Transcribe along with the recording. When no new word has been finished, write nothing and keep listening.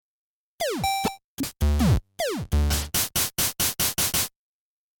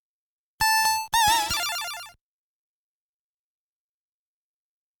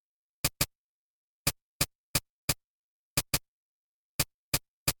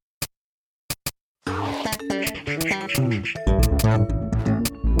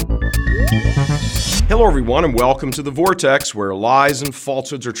Hello, everyone, and welcome to The Vortex, where lies and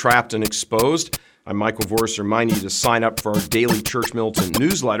falsehoods are trapped and exposed. I'm Michael Vorse, reminding you to sign up for our daily Church Militant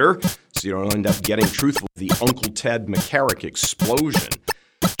newsletter so you don't end up getting truthful the Uncle Ted McCarrick explosion.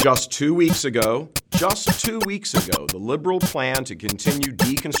 Just 2 weeks ago, the liberal plan to continue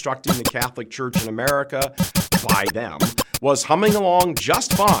deconstructing the Catholic Church in America, by them, was humming along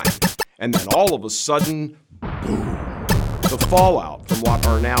just fine. And then all of a sudden, boom. The fallout from what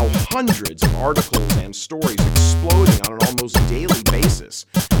are now hundreds of articles and stories exploding on an almost daily basis,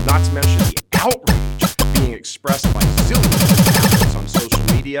 not to mention the outrage being expressed by zillions of Catholics on social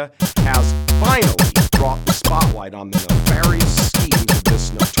media, has finally brought the spotlight on the nefarious schemes of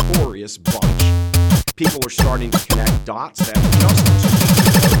this notorious bunch. People are starting to connect dots that just 2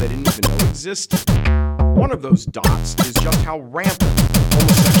 weeks ago they didn't even know existed. One of those dots is just how rampant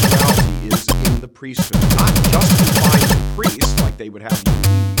homosexuality is in the priesthood. Not just confined to priests, like they would have the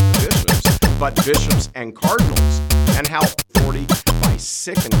bishops, but bishops and cardinals, and how authority by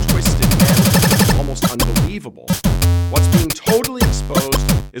sick and twisted men is almost unbelievable. What's being totally exposed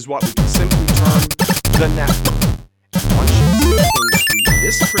is what we can simply term the network. And once you see things through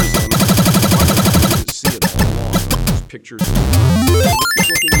this prism, you can see it all along. Those pictures of you keep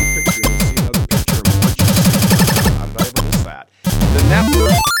looking at the picture and you see another picture, and once you see it, how did I ever miss that? The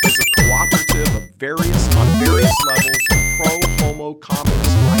network is a cooperative of on various levels of pro-homo,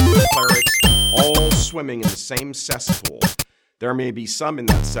 communist-minded clerics, all swimming in the same cesspool. There may be some in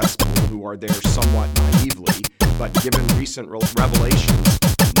that cesspool who are there somewhat naively, but given recent revelations,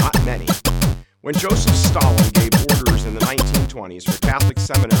 not many. When Joseph Stalin gave orders in the 1920s for Catholic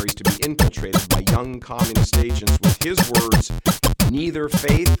seminaries to be infiltrated by young communist agents with his words, neither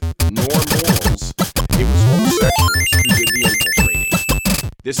faith nor morals, it was homosexuals who did the infiltrating.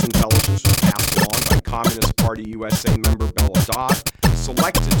 This intelligence was passed along by Communist Party USA member Bella Dodd,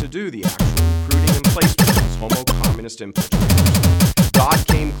 selected to do the actual recruiting and placement as homo-communist infiltrators. Dodd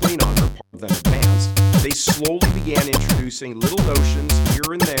came clean on her part, then advanced. They slowly began introducing little notions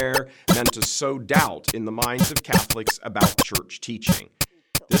here and there meant to sow doubt in the minds of Catholics about church teaching.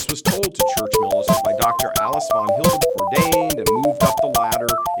 This was told to church militants by Dr. Alice von Hilde ordained and moved up the ladder,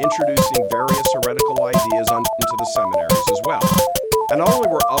 introducing various heretical ideas into the seminaries as well. And not only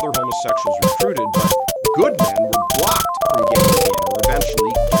were other homosexuals recruited, but good men were blocked from getting in or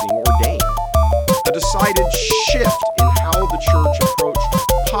eventually getting ordained. A decided shift in how the church approached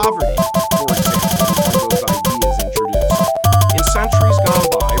poverty, for example, one of those ideas introduced. In centuries gone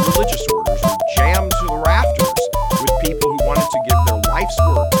by, religious orders were jammed to the rafters with people who wanted to give their life's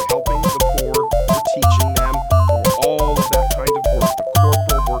work to helping the poor or teaching them or all of that kind of work, the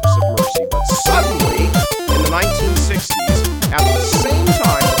corporal works of mercy. But suddenly, in the 1960s, at the same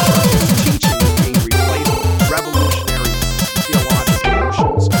time the church's teaching was being replaced with revolutionary theological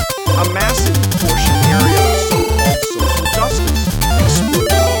notions, a massive portion area of so-called social justice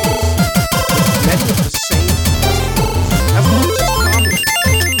exploded on this, with many of the same festivals as Marxist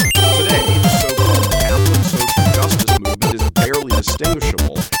communism. Today, the so-called Catholic social justice movement is barely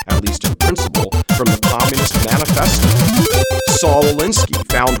distinguishable, at least in principle, from the Communist Manifesto. Saul Alinsky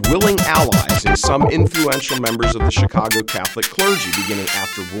found willing allies in some influential members of the Chicago Catholic clergy beginning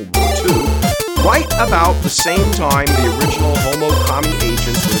after World War II, right about the same time the original homo-commie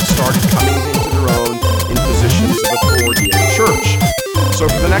agents would have started coming into their own in positions of authority in the church. So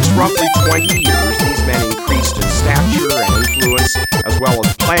for the next roughly 20 years, these men increased in stature and influence, as well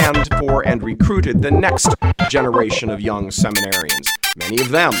as planned for and recruited the next generation of young seminarians, many of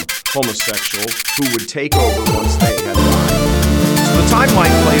them homosexual, who would take over once they had died. So the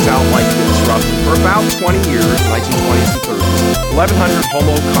timeline plays out like this, roughly. For about 20 years, 1920s and 30s, 1,100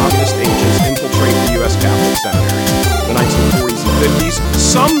 homo-communist agents infiltrate the U.S. Catholic seminaries. In the 1940s and 50s,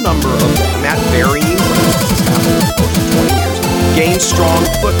 some number of them, at varying rates, this has happened over the course of 20 years, gain strong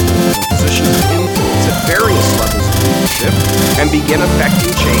footholds and positions of influence at various levels of leadership and begin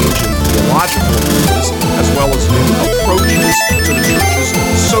affecting change in theological areas, as well as new approaches to the church's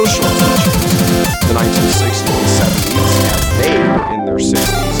social teachings. The 1960s and 70s, as they were in their 60s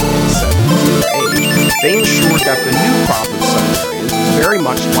and 70s in their age, they ensured that the new crop of seminarians was very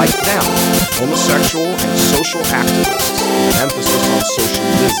much like them, homosexual and social activists, with an emphasis on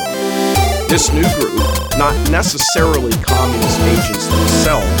socialism. This new group, not necessarily communist agents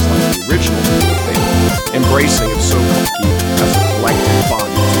themselves like the original group of faith, embracing of so-called as a collective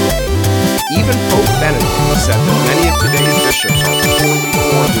body today. Even Pope Benedict said that many of today's bishops are poorly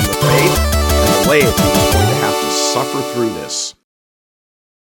formed in the faith, and the laity is going to have to suffer through this.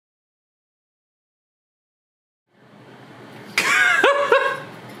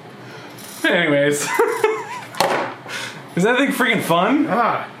 Anyways. Is that thing freaking fun?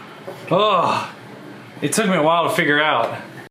 Ah. Oh, it took me a while to figure out.